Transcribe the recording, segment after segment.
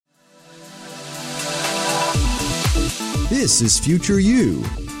This is Future You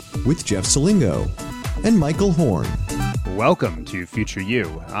with Jeff Selingo and Michael Horn. Welcome to Future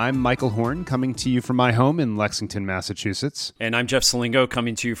You. I'm Michael Horn, coming to you from my home in Lexington, Massachusetts. And I'm Jeff Selingo,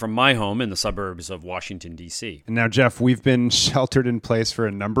 coming to you from my home in the suburbs of Washington, D.C. And now, Jeff, we've been sheltered in place for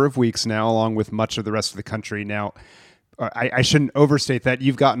a number of weeks now, along with much of the rest of the country. Now, I shouldn't overstate that.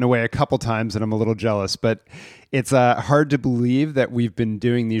 You've gotten away a couple times, and I'm a little jealous, but it's hard to believe that we've been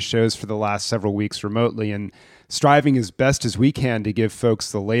doing these shows for the last several weeks remotely and striving as best as we can to give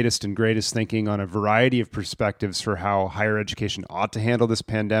folks the latest and greatest thinking on a variety of perspectives for how higher education ought to handle this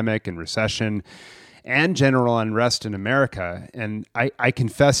pandemic and recession and general unrest in America. And I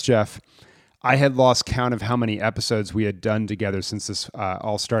confess, Jeff, I had lost count of how many episodes we had done together since this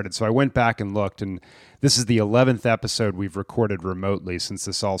all started. So I went back and looked, and this is the 11th episode we've recorded remotely since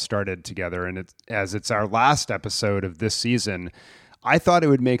this all started together. And as it's our last episode of this season, I thought it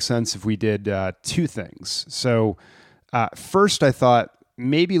would make sense if we did two things. So first, I thought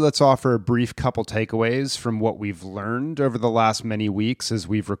maybe let's offer a brief couple takeaways from what we've learned over the last many weeks as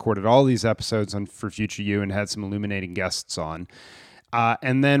we've recorded all these episodes for Future You and had some illuminating guests on.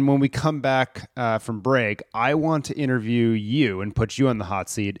 And then when we come back from break, I want to interview you and put you on the hot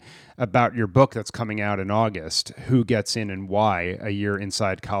seat about your book that's coming out in August, Who Gets In and Why, A Year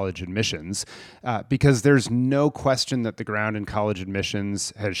Inside College Admissions, because there's no question that the ground in college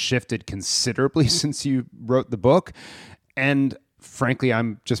admissions has shifted considerably since you wrote the book. And frankly,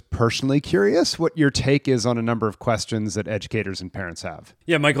 I'm just personally curious what your take is on a number of questions that educators and parents have.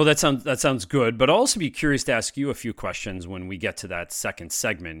 Yeah, Michael, that sounds good. But I'll also be curious to ask you a few questions when we get to that second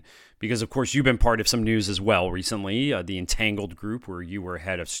segment, because, of course, you've been part of some news as well recently. The Entangled Group, where you were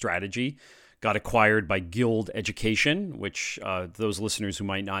head of strategy, got acquired by Guild Education, which those listeners who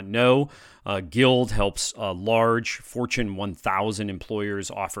might not know, Guild helps large Fortune 1000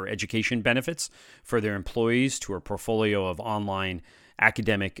 employers offer education benefits for their employees to a portfolio of online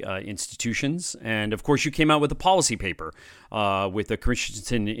academic institutions. And of course, you came out with a policy paper with the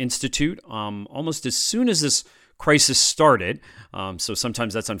Christensen Institute almost as soon as this crisis started. So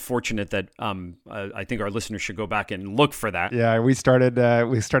sometimes that's unfortunate that I think our listeners should go back and look for that. Yeah, we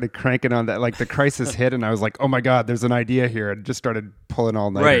started cranking on that. Like the crisis hit and I was like, oh my God, there's an idea here. And just started pulling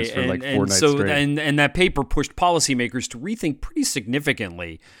all-nighters for like 4 nights straight. And that paper pushed policymakers to rethink pretty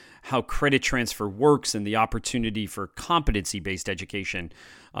significantly how credit transfer works and the opportunity for competency-based education.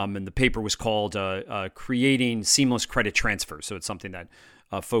 And the paper was called Creating Seamless Credit Transfer. So it's something that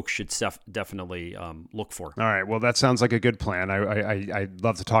folks should definitely look for. All right. Well, that sounds like a good plan. I'd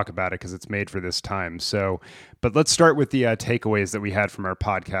love to talk about it because it's made for this time. But let's start with the takeaways that we had from our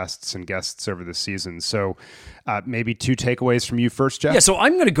podcasts and guests over the season. So maybe 2 takeaways from you first, Jeff? Yeah, so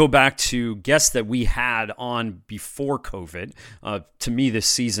I'm going to go back to guests that we had on before COVID. To me, this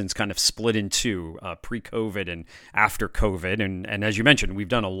season's kind of split in two, pre-COVID and after COVID. And as you mentioned, we've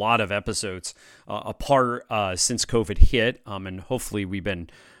done a lot of episodes apart since COVID hit, and hopefully we've been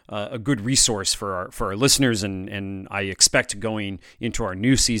a good resource for our listeners. And I expect going into our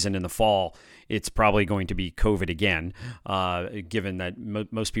new season in the fall, it's probably going to be COVID again, given that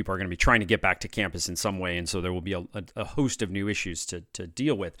most people are going to be trying to get back to campus in some way. And so there will be a host of new issues to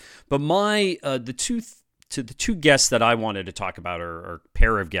deal with. But the two guests that I wanted to talk about, or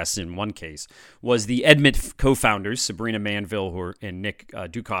pair of guests in one case, was the Edmit co-founders, Sabrina Manville and Nick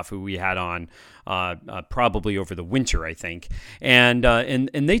Dukoff, who we had on probably over the winter, I think. And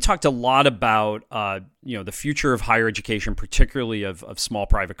they talked a lot about the future of higher education, particularly of small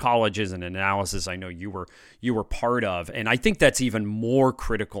private colleges, and analysis I know you were part of. And I think that's even more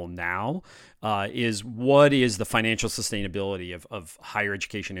critical now. Is what is the financial sustainability of higher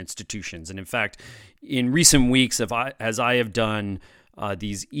education institutions? And in fact, in recent weeks, as I have done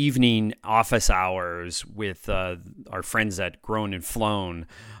these evening office hours with our friends at Grown and Flown,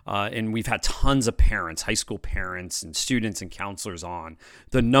 and we've had tons of parents, high school parents and students and counselors on,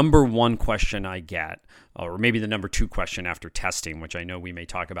 the number one question I get, or maybe the number 2 question after testing, which I know we may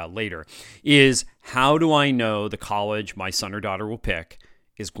talk about later, is how do I know the college my son or daughter will pick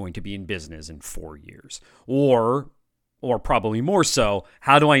is going to be in business in 4 years? Or probably more so,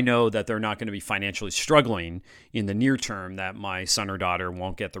 how do I know that they're not going to be financially struggling in the near term, that my son or daughter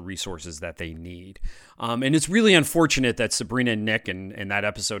won't get the resources that they need? And it's really unfortunate that Sabrina and Nick in that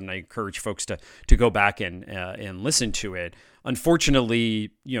episode, and I encourage folks to go back and listen to it.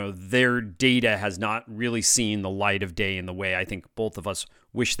 Unfortunately, their data has not really seen the light of day in the way I think both of us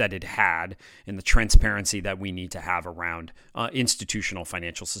wish that it had, and the transparency that we need to have around institutional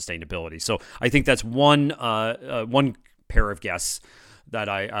financial sustainability. So I think that's one pair of guests that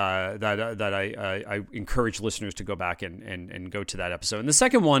I encourage listeners to go back and go to that episode. And the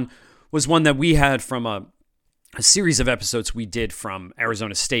second one was one that we had from a a series of episodes we did from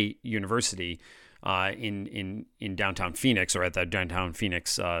Arizona State University in downtown Phoenix, or at the downtown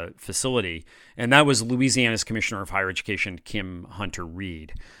Phoenix facility, and that was Louisiana's Commissioner of Higher Education, Kim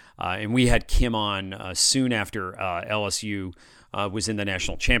Hunter-Reed. And we had Kim on soon after LSU was in the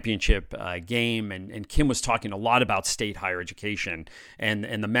national championship game, and Kim was talking a lot about state higher education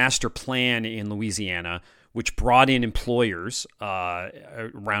and the master plan in Louisiana, which brought in employers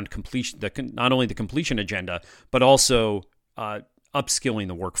around completion, not only the completion agenda, but also upskilling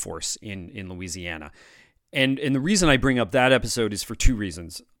the workforce in Louisiana. And the reason I bring up that episode is for two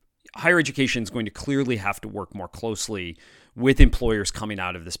reasons. Higher education is going to clearly have to work more closely with employers coming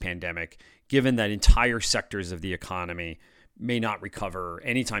out of this pandemic, given that entire sectors of the economy may not recover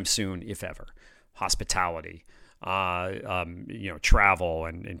anytime soon, if ever. Hospitality, travel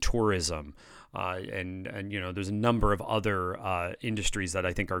and tourism, and there's a number of other industries that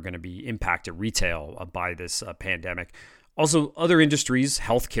I think are going to be impacted, retail, by this pandemic. Also, other industries,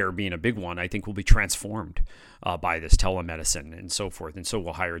 healthcare being a big one, I think will be transformed by this, telemedicine and so forth, and so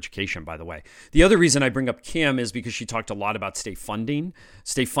will higher education, by the way. The other reason I bring up Kim is because she talked a lot about state funding.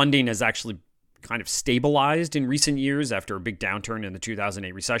 State funding has actually kind of stabilized in recent years after a big downturn in the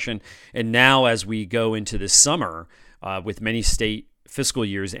 2008 recession. And now as we go into this summer, with many state fiscal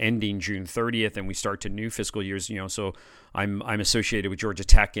years ending June 30th, and we start to new fiscal years, so I'm associated with Georgia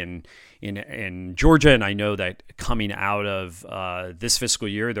Tech in Georgia, and I know that coming out of this fiscal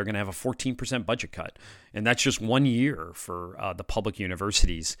year, they're going to have a 14% budget cut, and that's just 1 year for the public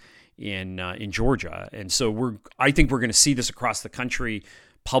universities in Georgia. And so I think we're going to see this across the country.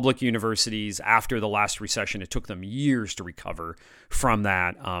 Public universities, after the last recession, it took them years to recover from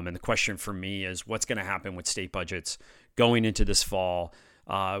that. And the question for me is, what's going to happen with state budgets going into this fall?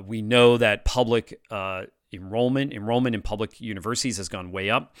 We know that public enrollment in public universities has gone way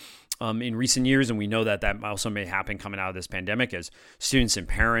up in recent years, and we know that also may happen coming out of this pandemic as students and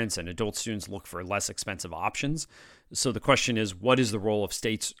parents and adult students look for less expensive options. So the question is, what is the role of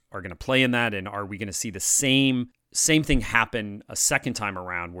states are going to play in that, and are we going to see the same thing happen a second time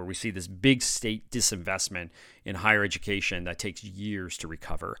around, where we see this big state disinvestment in higher education that takes years to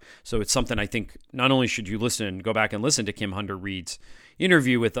recover? So it's something I think not only should you go back and listen to Kim Hunter-Reed's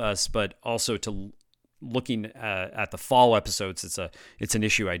interview with us, but also to looking at the fall episodes. It's an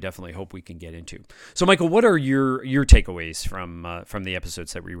issue I definitely hope we can get into. So Michael, what are your takeaways from the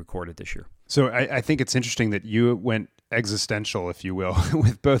episodes that we recorded this year? So I think it's interesting that you went existential, if you will,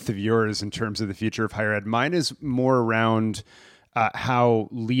 with both of yours in terms of the future of higher ed. Mine is more around how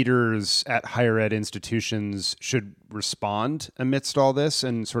leaders at higher ed institutions should respond amidst all this,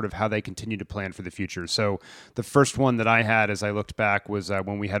 and sort of how they continue to plan for the future. So the first one that I had as I looked back was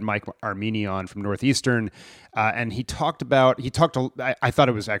when we had Mike Armeni on from Northeastern, and I thought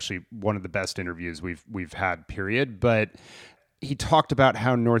it was actually one of the best interviews we've had, period. But he talked about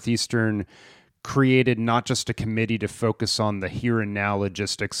how Northeastern created not just a committee to focus on the here and now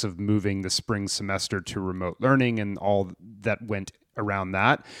logistics of moving the spring semester to remote learning and all that went around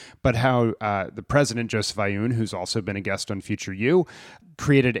that, but how the president, Joseph Ayoun, who's also been a guest on Future You,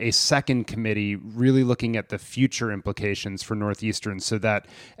 created a second committee really looking at the future implications for Northeastern, so that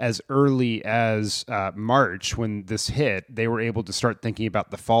as early as March, when this hit, they were able to start thinking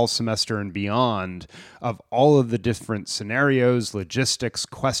about the fall semester and beyond, of all of the different scenarios, logistics,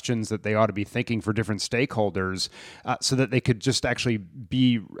 questions that they ought to be thinking for different stakeholders, so that they could just actually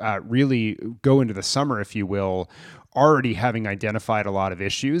be really go into the summer, if you will, already having identified a lot of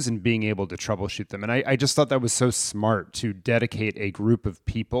issues and being able to troubleshoot them. And I just thought that was so smart, to dedicate a group of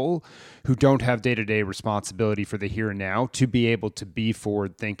people who don't have day-to-day responsibility for the here and now to be able to be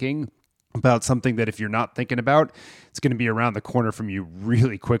forward-thinking about something that if you're not thinking about, it's going to be around the corner from you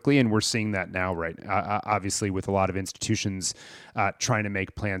really quickly. And we're seeing that now, right? Obviously, with a lot of institutions trying to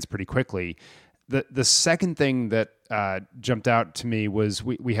make plans pretty quickly. The second thing that jumped out to me was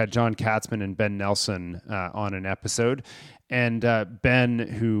we had John Katzman and Ben Nelson on an episode. And Ben,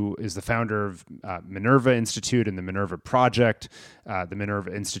 who is the founder of Minerva Institute and the Minerva Project, the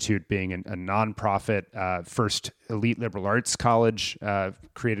Minerva Institute being a nonprofit first elite liberal arts college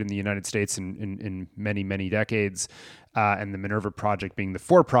created in the United States in many, many decades, and the Minerva Project being the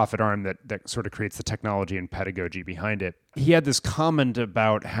for-profit arm that sort of creates the technology and pedagogy behind it. He had this comment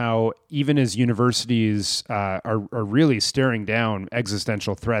about how even as universities are really staring down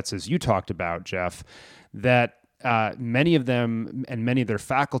existential threats, as you talked about, Jeff, that many of them and many of their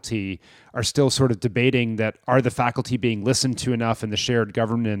faculty are still sort of debating that are the faculty being listened to enough in the shared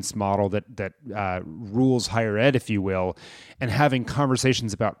governance model that rules higher ed, if you will, and having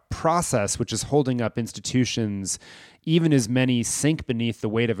conversations about process, which is holding up institutions even as many sink beneath the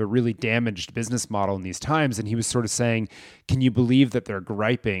weight of a really damaged business model in these times. And he was sort of saying, can you believe that they're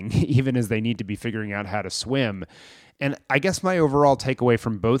griping even as they need to be figuring out how to swim? And I guess my overall takeaway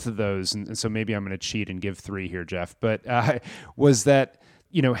from both of those, and so maybe I'm going to cheat and give 3 here, Jeff, but was that,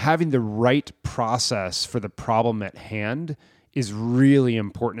 having the right process for the problem at hand is really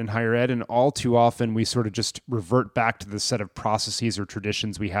important in higher ed. And all too often, we sort of just revert back to the set of processes or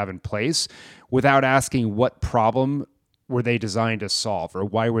traditions we have in place without asking what problem were they designed to solve or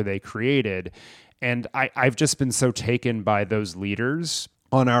why were they created. And I've just been so taken by those leaders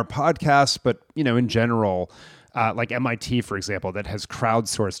on our podcast, but, in general, like MIT, for example, that has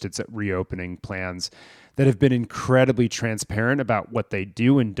crowdsourced its reopening plans, that have been incredibly transparent about what they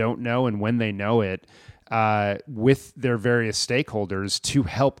do and don't know and when they know it, with their various stakeholders to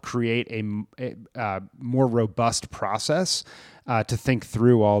help create a more robust process to think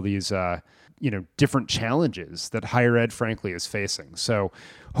through all these different challenges that higher ed, frankly, is facing. So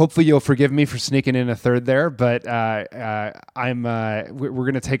hopefully you'll forgive me for sneaking in a third there, but we're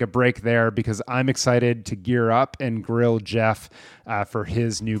going to take a break there because I'm excited to gear up and grill Jeff for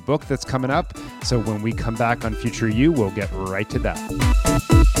his new book that's coming up. So when we come back on Future You, we'll get right to that.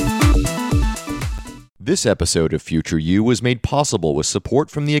 This episode of Future You was made possible with support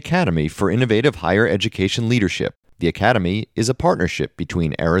from the Academy for Innovative Higher Education Leadership. The Academy is a partnership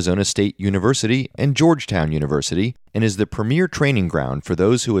between Arizona State University and Georgetown University and is the premier training ground for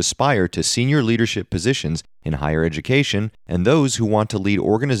those who aspire to senior leadership positions in higher education and those who want to lead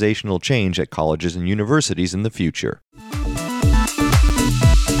organizational change at colleges and universities in the future.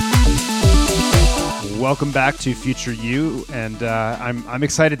 Welcome back to Future You, and I'm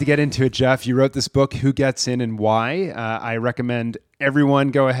excited to get into it, Jeff. You wrote this book, Who Gets In and Why. I recommend everyone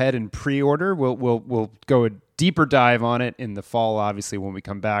go ahead and pre-order. We'll go a deeper dive on it in the fall, obviously, when we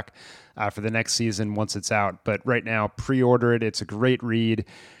come back for the next season once it's out. But right now, pre-order it. It's a great read.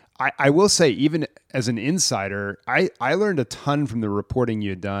 I will say, even as an insider, I learned a ton from the reporting you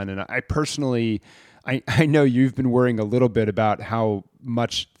had done, and I personally... I know you've been worrying a little bit about how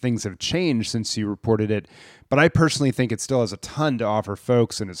much things have changed since you reported it, but I personally think it still has a ton to offer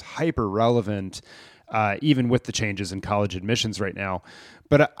folks and is hyper relevant, even with the changes in college admissions right now.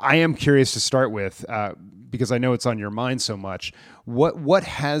 But I am curious to start with, because I know it's on your mind so much, what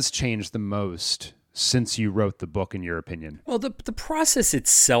has changed the most since you wrote the book, in your opinion? Well, the process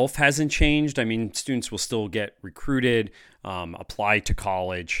itself hasn't changed. I mean, students will still get recruited, apply to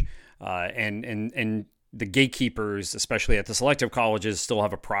college, and the gatekeepers, especially at the selective colleges, still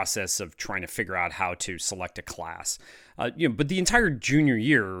have a process of trying to figure out how to select a class. But the entire junior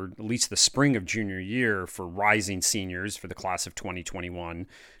year, or at least the spring of junior year, for rising seniors for the class of 2021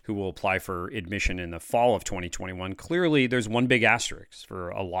 who will apply for admission in the fall of 2021, clearly there's one big asterisk for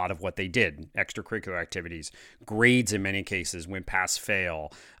a lot of what they did. Extracurricular activities, grades in many cases, went pass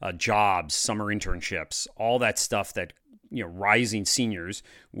fail, jobs, summer internships, all that stuff that rising seniors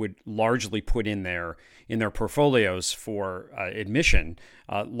would largely put in their portfolios for admission,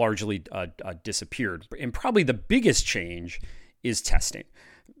 largely disappeared. And probably the biggest change is testing.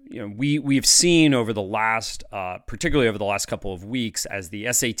 We've seen over the last, particularly over the last couple of weeks, as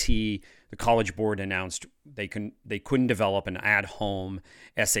the SAT, the College Board announced they couldn't develop an at-home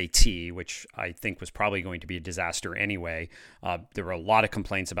SAT, which I think was probably going to be a disaster anyway. There were a lot of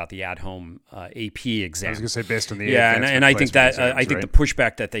complaints about the at-home AP exam. I was going to say based on the and I think that exams, I think the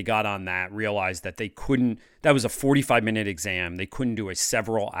pushback that they got on that realized that they couldn't. That was a 45-minute exam. They couldn't do a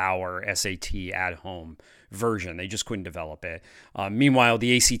several-hour SAT at-home version. They just couldn't develop it. Meanwhile,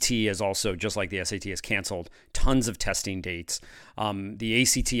 the ACT has also, just like the SAT, has canceled tons of testing dates. The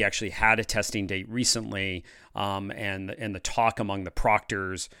ACT actually had a testing date recently, and the talk among the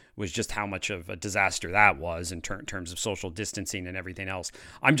proctors was just how much of a disaster that was in terms of social distancing and everything else.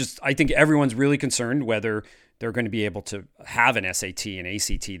 I think everyone's really concerned whether they're going to be able to have an SAT and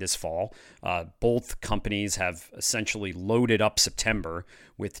ACT this fall. Both companies have essentially loaded up September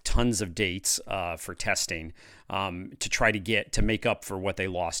with tons of dates for testing to try to make up for what they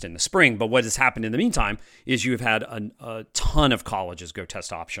lost in the spring. But what has happened in the meantime is you've had a ton of colleges go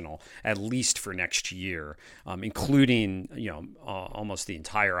test optional, at least for next year, including almost the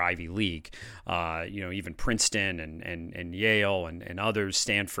entire Ivy League, even Princeton and Yale and others,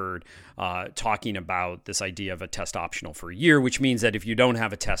 Stanford, talking about this idea of a test optional for a year, which means that if you don't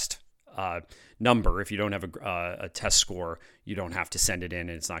have a test number. If you don't have a test score, you don't have to send it in,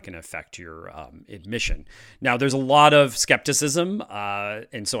 and it's not going to affect your admission. Now, there's a lot of skepticism,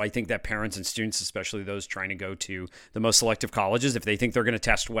 and so I think that parents and students, especially those trying to go to the most selective colleges, if they think they're going to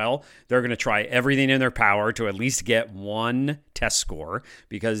test well, they're going to try everything in their power to at least get one test score,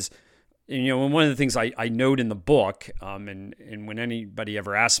 because one of the things I note in the book, and when anybody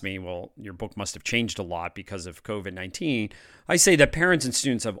ever asks me, well, your book must have changed a lot because of COVID-19, I say that parents and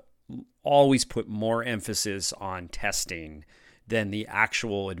students have always put more emphasis on testing than the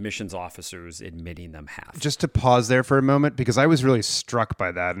actual admissions officers admitting them have. Just to pause there for a moment, because I was really struck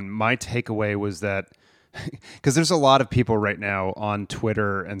by that. And my takeaway was that, because there's a lot of people right now on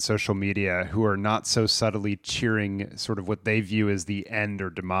Twitter and social media who are not so subtly cheering sort of what they view as the end or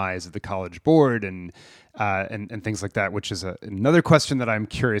demise of the College Board and things like that, which is another question that I'm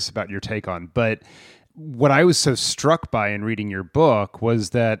curious about your take on. But what I was so struck by in reading your book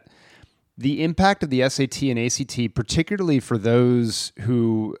was that the impact of the SAT and ACT, particularly for those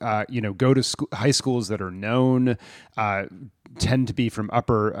who go to high schools that are known, tend to be from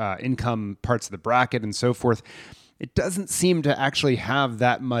upper income parts of the bracket and so forth, it doesn't seem to actually have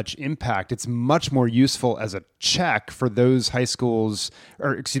that much impact. It's much more useful as a check for those high schools,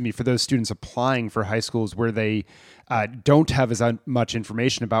 for those students applying for high schools where they don't have as much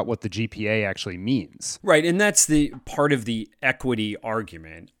information about what the GPA actually means. Right, and that's the part of the equity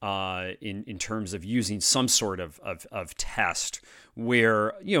argument in terms of using some sort of test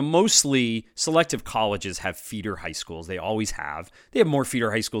where, mostly selective colleges have feeder high schools. They always have. They have more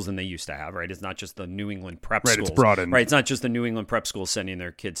feeder high schools than they used to have, right? It's not just the New England prep schools. Right, it's broadened. Right, it's not just the New England prep schools sending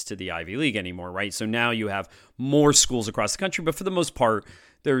their kids to the Ivy League anymore, right? So now you have more schools across the country, but for the most part,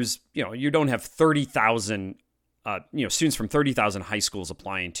 there's, you don't have 30,000 students from 30,000 high schools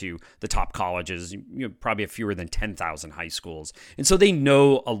applying to the top colleges. You probably have fewer than 10,000 high schools. And so they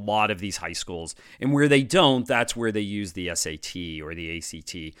know a lot of these high schools. And where they don't, that's where they use the SAT or the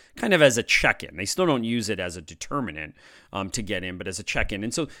ACT kind of as a check-in. They still don't use it as a determinant to get in, but as a check-in.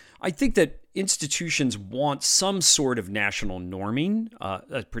 And so I think that institutions want some sort of national norming,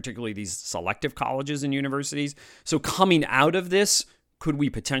 particularly these selective colleges and universities. So coming out of this, could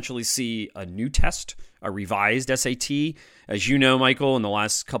we potentially see a new test, a revised SAT? As you know, Michael, in the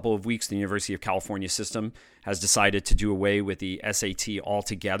last couple of weeks, the University of California system has decided to do away with the SAT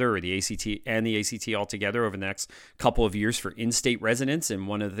altogether, or the ACT and the ACT altogether over the next couple of years for in-state residents. And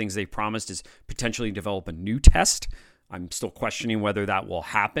one of the things they promised is potentially develop a new test. I'm still questioning whether that will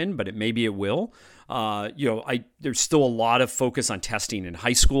happen, but maybe it will. There's still a lot of focus on testing in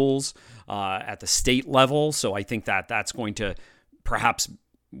high schools at the state level. So I think that that's going to perhaps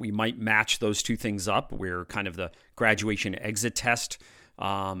we might match those two things up, where kind of the graduation exit test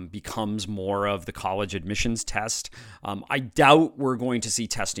becomes more of the college admissions test. I doubt we're going to see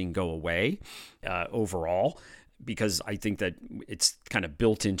testing go away overall, because I think that it's kind of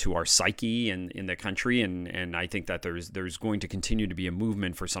built into our psyche in the country, and I think that there's going to continue to be a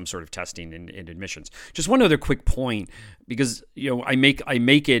movement for some sort of testing in admissions. Just one other quick point, because I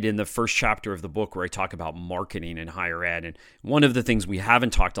make it in the first chapter of the book where I talk about marketing in higher ed, and one of the things we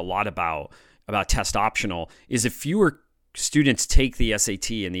haven't talked a lot about test optional is if fewer students take the SAT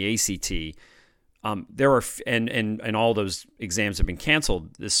and the ACT. There are, and all those exams have been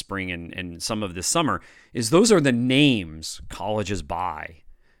canceled this spring and some of this summer, is those are the names colleges buy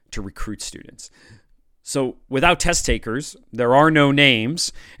to recruit students. So without test takers, there are no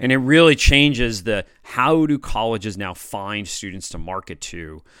names, and it really changes how do colleges now find students to market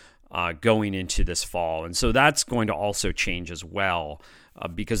to going into this fall. And so that's going to also change as well.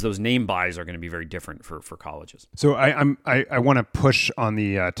 Because those name buys are going to be very different for colleges. So I want to push on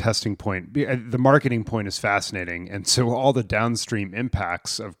the testing point. The marketing point is fascinating, and so all the downstream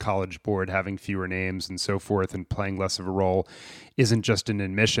impacts of College Board having fewer names and so forth and playing less of a role isn't just in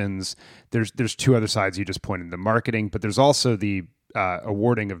admissions. There's two other sides you just pointed: the marketing, but there's also the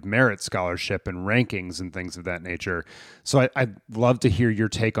awarding of merit scholarship and rankings and things of that nature. So I'd love to hear your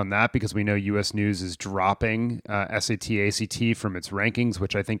take on that, because we know U.S. News is dropping SAT, ACT from its rankings,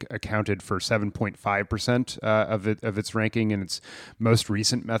 which I think accounted for 7.5% of its ranking in its most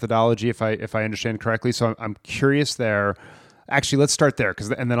recent methodology, if I understand correctly. So I'm curious there. Actually, let's start there,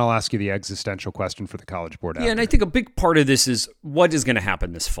 and then I'll ask you the existential question for the College Board. Yeah, and I think a big part of this is what is going to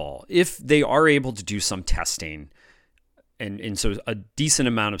happen this fall. If they are able to do some testing, and so a decent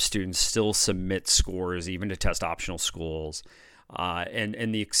amount of students still submit scores even to test optional schools, and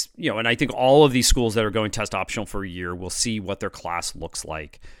I think all of these schools that are going test optional for a year will see what their class looks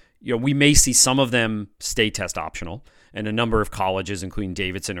like. We may see some of them stay test optional, and a number of colleges, including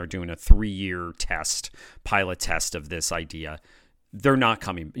Davidson, are doing a 3-year pilot test of this idea. they're not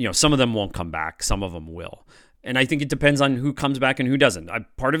coming. Some of them won't come back. Some of them will. And I think it depends on who comes back and who doesn't.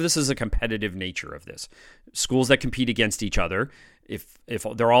 Part of this is a competitive nature of this. Schools that compete against each other, if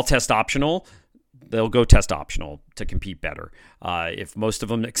they're all test optional, they'll go test optional to compete better. If most of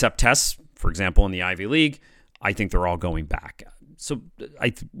them accept tests, for example, in the Ivy League, I think they're all going back. So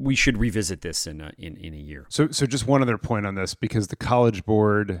we should revisit this in a year. So just one other point on this, because the College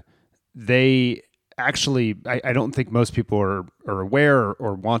Board, they actually, I don't think most people are aware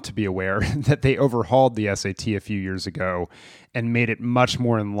or want to be aware that they overhauled the SAT a few years ago and made it much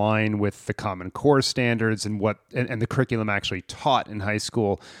more in line with the Common Core standards and the curriculum actually taught in high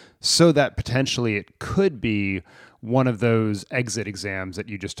school, so that potentially it could be one of those exit exams that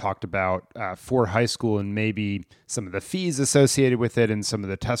you just talked about for high school, and maybe some of the fees associated with it and some of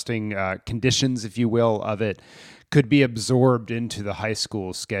the testing conditions, if you will, of it could be absorbed into the high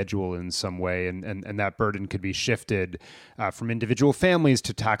school schedule in some way, and that burden could be shifted from individual families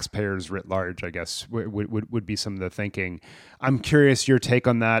to taxpayers writ large, I guess, would be some of the thinking. I'm curious your take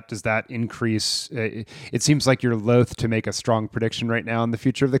on that. Does that increase? It seems like you're loath to make a strong prediction right now on the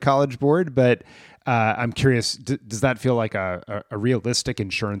future of the College Board, but I'm curious, does that feel like a realistic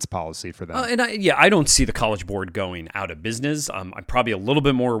insurance policy for them? I don't see the College Board going out of business. I'm probably a little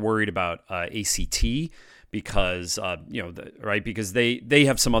bit more worried about ACT, because because they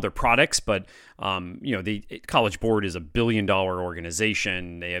have some other products, but the College Board is $1 billion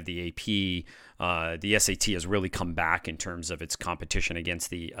organization. They have the AP. The SAT has really come back in terms of its competition against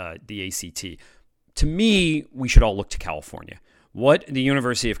the ACT. To me, we should all look to California. What the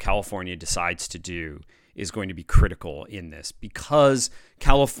University of California decides to do is going to be critical in this, because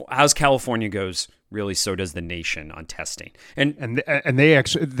as California goes, really, so does the nation on testing. And they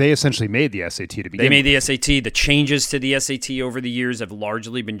essentially made the SAT to begin with. They made the SAT. The changes to the SAT over the years have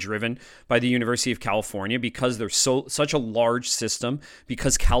largely been driven by the University of California, because they're such a large system,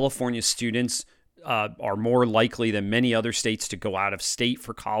 because California students are more likely than many other states to go out of state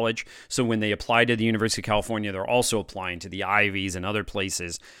for college. So when they apply to the University of California, they're also applying to the Ivies and other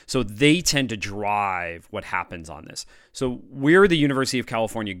places. So they tend to drive what happens on this. So where the University of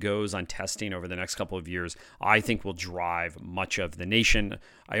California goes on testing over the next couple of years, I think will drive much of the nation.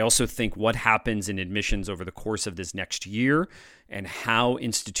 I also think what happens in admissions over the course of this next year and how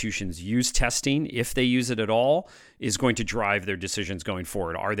institutions use testing, if they use it at all, is going to drive their decisions going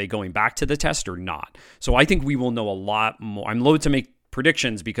forward. Are they going back to the test or not? So I think we will know a lot more. I'm loath to make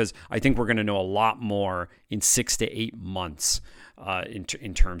predictions, because I think we're going to know a lot more in 6 to 8 months in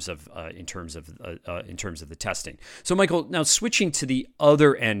terms of the testing. So, Michael, now switching to the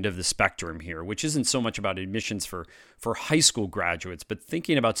other end of the spectrum here, which isn't so much about admissions for high school graduates, but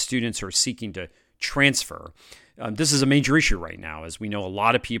thinking about students who are seeking to transfer. This is a major issue right now, as we know a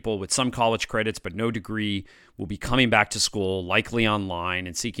lot of people with some college credits but no degree will be coming back to school, likely online,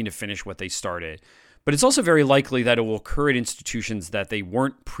 and seeking to finish what they started. But it's also very likely that it will occur at institutions that they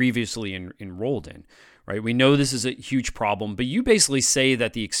weren't previously enrolled in, right? We know this is a huge problem, but you basically say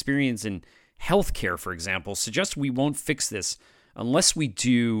that the experience in healthcare, for example, suggests we won't fix this unless we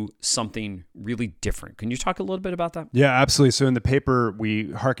do something really different. Can you talk a little bit about that? Yeah, absolutely. So in the paper, we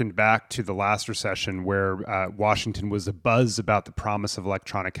hearkened back to the last recession, where Washington was abuzz about the promise of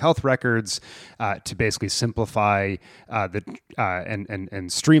electronic health records to basically simplify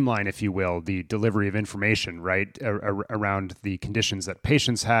and streamline, if you will, the delivery of information, right, around the conditions that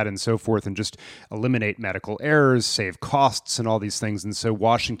patients had and so forth, and just eliminate medical errors, save costs, and all these things. And so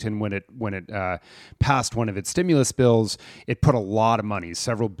Washington, when it passed one of its stimulus bills, it put a lot of money,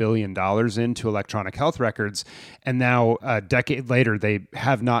 several $1 billion into electronic health records. And now, a decade later, they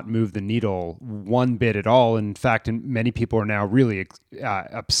have not moved the needle one bit at all. In fact, many people are now really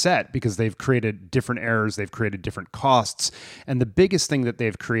upset, because they've created different errors, they've created different costs. And the biggest thing that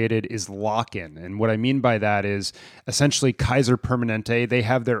they've created is lock-in. And what I mean by that is essentially Kaiser Permanente. They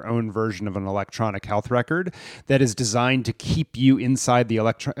have their own version of an electronic health record that is designed to keep you inside the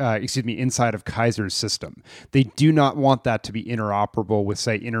inside of Kaiser's system. They do not want that to be interoperable with,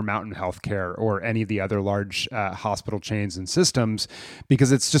 say, Intermountain Healthcare or any of the other large hospital chains and systems,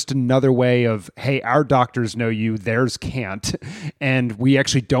 because it's just another way of, hey, our doctors know you, theirs can't, and we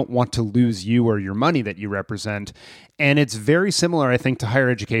actually don't want to lose you or your money that you represent. And it's very similar, I think, to higher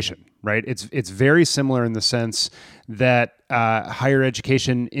education, right? It's very similar in the sense that higher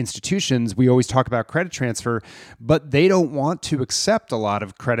education institutions, we always talk about credit transfer, but they don't want to accept a lot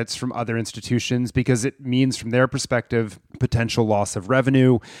of credits from other institutions, because it means, from their perspective, potential loss of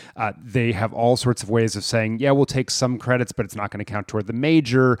revenue. They have all sorts of ways of saying, yeah, we'll take some credits, but it's not going to count toward the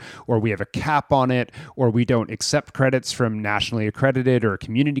major, or we have a cap on it, or we don't accept credits from nationally accredited or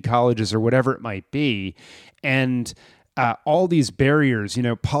community colleges or whatever it might be. And all these barriers,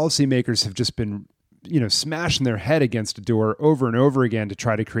 policymakers have just been smashing their head against a door over and over again to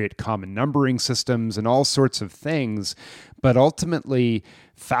try to create common numbering systems and all sorts of things. But ultimately,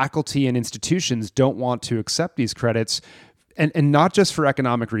 faculty and institutions don't want to accept these credits. And not just for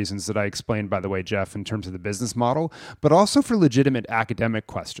economic reasons that I explained, by the way, Jeff, in terms of the business model, but also for legitimate academic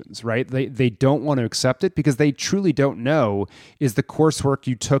questions, right? They don't want to accept it because they truly don't know, is the coursework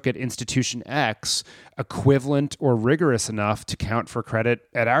you took at institution X equivalent or rigorous enough to count for credit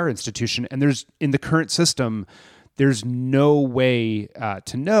at our institution? And in the current system, there's no way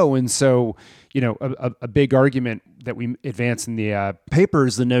to know. And so, a big argument that we advance in the paper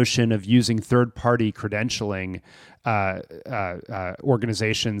is the notion of using third-party credentialing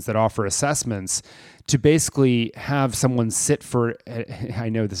organizations that offer assessments to basically have someone sit for, I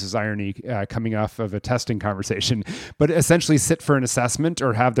know this is irony coming off of a testing conversation, but essentially sit for an assessment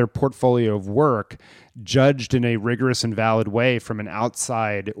or have their portfolio of work judged in a rigorous and valid way from an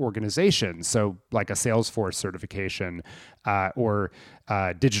outside organization. So like a Salesforce certification or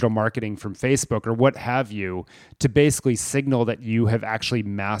digital marketing from Facebook or what have you, to basically signal that you have actually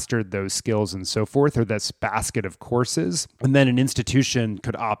mastered those skills and so forth, or this basket of courses. And then an institution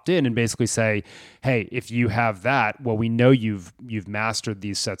could opt in and basically say, hey, if you have that, well, we know you've mastered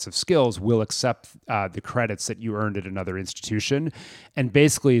these sets of skills, we'll accept the credits that you earned at another institution, and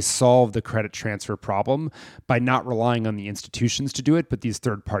basically solve the credit transfer problem by not relying on the institutions to do it, but these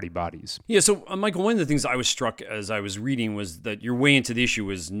third-party bodies. Yeah, so Michael, one of the things I was struck as I was reading was that your way into the issue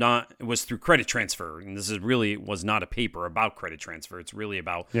was through credit transfer, and this was not a paper about credit transfer. It's really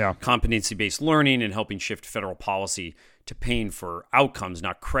about competency-based learning and helping shift federal policy to paying for outcomes,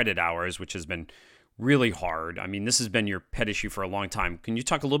 not credit hours, which has been really hard. I mean, this has been your pet issue for a long time. Can you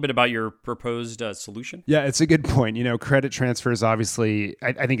talk a little bit about your proposed solution? Yeah, it's a good point. Credit transfer is obviously,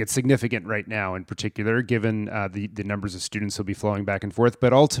 I think it's significant right now in particular, given the numbers of students who'll be flowing back and forth.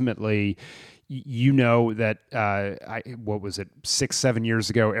 But ultimately, that, 6-7 years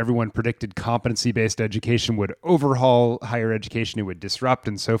ago, everyone predicted competency-based education would overhaul higher education, it would disrupt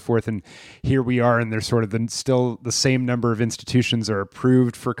and so forth. And here we are, and there's sort of still the same number of institutions are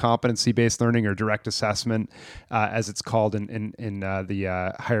approved for competency-based learning or direct assessment, as it's called in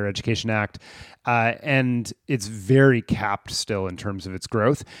the Higher Education Act. And it's very capped still in terms of its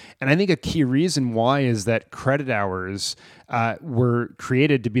growth. And I think a key reason why is that credit hours were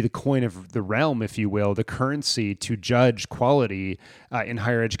created to be the coin of the realm, if you will, the currency to judge quality in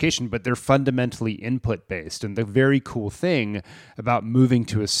higher education, but they're fundamentally input-based. And the very cool thing about moving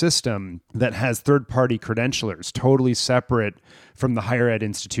to a system that has third-party credentialers, totally separate from the higher ed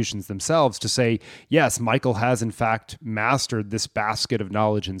institutions themselves, to say, yes, Michael has in fact mastered this basket of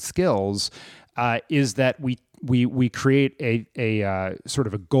knowledge and skills, is that we create a sort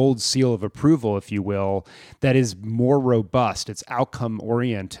of a gold seal of approval, if you will, that is more robust. It's outcome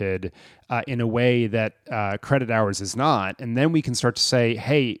oriented in a way that credit hours is not. And then we can start to say,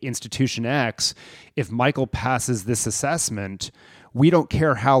 hey, institution X, if Michael passes this assessment, we don't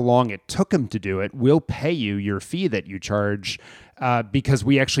care how long it took him to do it. We'll pay you your fee that you charge because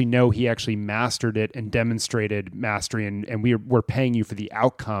we actually know he actually mastered it and demonstrated mastery, and we're paying you for the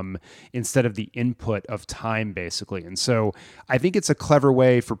outcome instead of the input of time, basically. And so I think it's a clever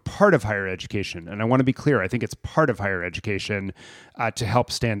way for part of higher education, and I want to be clear, I think it's part of higher education to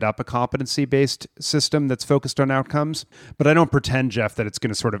help stand up a competency-based system that's focused on outcomes. But I don't pretend, Jeff, that it's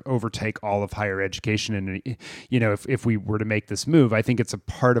going to sort of overtake all of higher education. And, if we were to make this move, I think it's a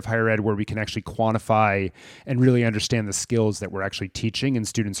part of higher ed where we can actually quantify and really understand the skills that we're actually teaching and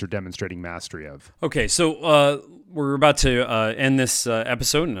students are demonstrating mastery of. Okay, so we're about to end this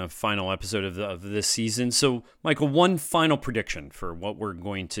episode and a final episode of this season. So, Michael, one final prediction for what we're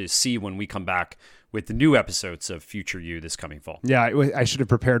going to see when we come back with the new episodes of Future You this coming fall. Yeah, I should have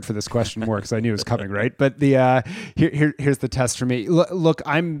prepared for this question more because I knew it was coming, right? But the here's the test for me. Look,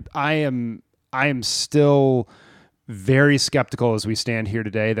 I am still very skeptical as we stand here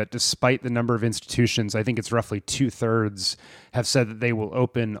today that despite the number of institutions, I think it's roughly 2/3 have said that they will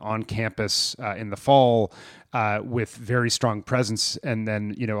open on campus in the fall with very strong presence. And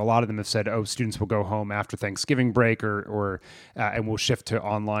then, a lot of them have said, students will go home after Thanksgiving break or and we'll shift to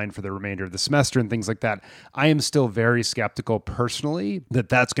online for the remainder of the semester and things like that. I am still very skeptical personally that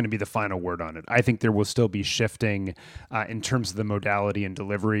that's going to be the final word on it. I think there will still be shifting in terms of the modality and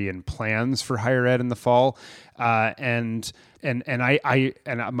delivery and plans for higher ed in the fall. My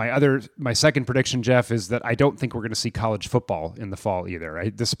second prediction, Jeff, is that I don't think we're going to see college football in the fall either.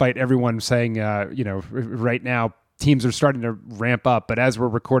 Right? Despite everyone saying, right now teams are starting to ramp up, but as we're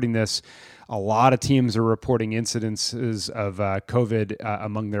recording this, a lot of teams are reporting incidences of COVID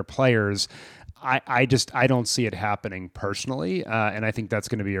among their players. I don't see it happening personally, and I think that's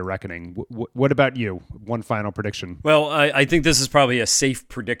going to be a reckoning. What about you? One final prediction. Well, I think this is probably a safe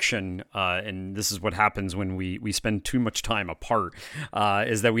prediction, and this is what happens when we spend too much time apart,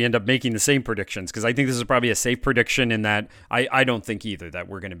 is that we end up making the same predictions, because I think this is probably a safe prediction in that I don't think either that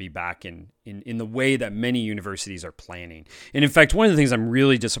we're going to be back in the way that many universities are planning. And in fact, one of the things I'm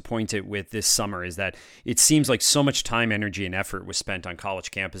really disappointed with this summer is that it seems like so much time, energy, and effort was spent on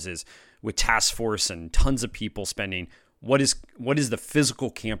college campuses with task force and tons of people spending what is the physical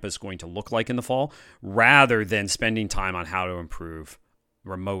campus going to look like in the fall, rather than spending time on how to improve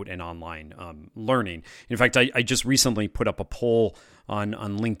remote and online learning. In fact, I just recently put up a poll on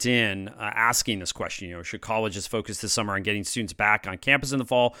LinkedIn asking this question, should colleges focus this summer on getting students back on campus in the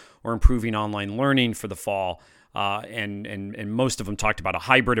fall or improving online learning for the fall? And most of them talked about a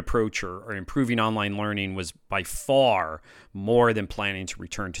hybrid approach or improving online learning was by far more than planning to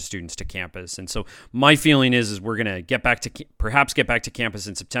return to students to campus. And so my feeling is we're going to perhaps get back to campus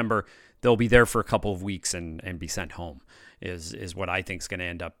in September. They'll be there for a couple of weeks and be sent home is what I think is going to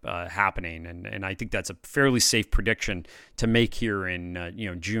end up happening. And I think that's a fairly safe prediction to make here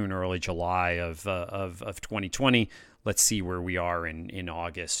in June, early July of 2020. Let's see where we are in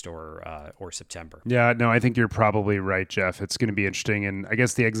August or September. Yeah, no, I think you're probably right, Jeff. It's going to be interesting. And I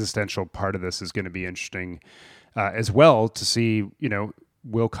guess the existential part of this is going to be interesting as well to see,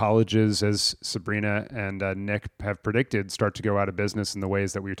 will colleges, as Sabrina and Nick have predicted, start to go out of business in the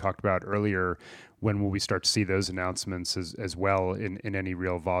ways that we talked about earlier? When will we start to see those announcements as well in any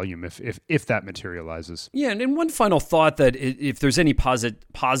real volume, if that materializes? Yeah, and one final thought, that if there's any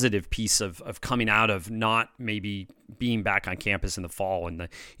positive piece of coming out of not maybe being back on campus in the fall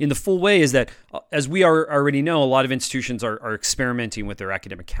in the full way, is that, as we already know, a lot of institutions are experimenting with their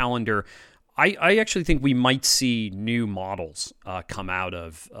academic calendar. I actually think we might see new models come out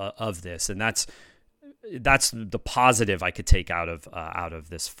of this, and that's the positive I could take out of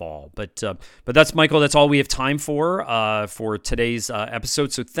this fall. But that's, Michael, that's all we have time for today's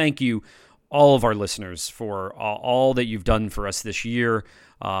episode. So thank you, all of our listeners, for all that you've done for us this year,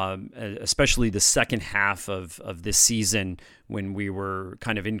 especially the second half of this season when we were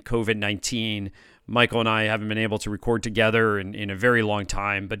kind of in COVID-19. Michael and I haven't been able to record together in a very long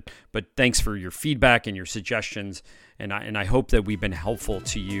time, but thanks for your feedback and your suggestions, and I hope that we've been helpful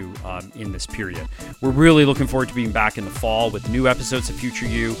to you in this period. We're really looking forward to being back in the fall with new episodes of Future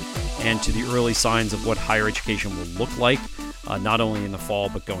You and to the early signs of what higher education will look like, not only in the fall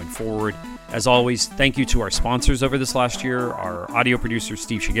but going forward. As always, thank you to our sponsors over this last year, our audio producer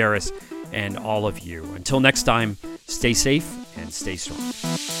Steve Shigaris, and all of you. Until next time, stay safe and stay strong.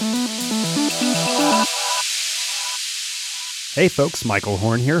 Hey folks, Michael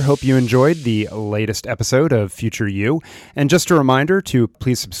Horn here. Hope you enjoyed the latest episode of Future You. And just a reminder to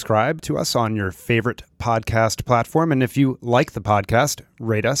please subscribe to us on your favorite podcast platform. And if you like the podcast,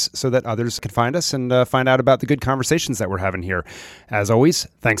 rate us so that others can find us and find out about the good conversations that we're having here. As always,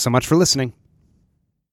 thanks so much for listening.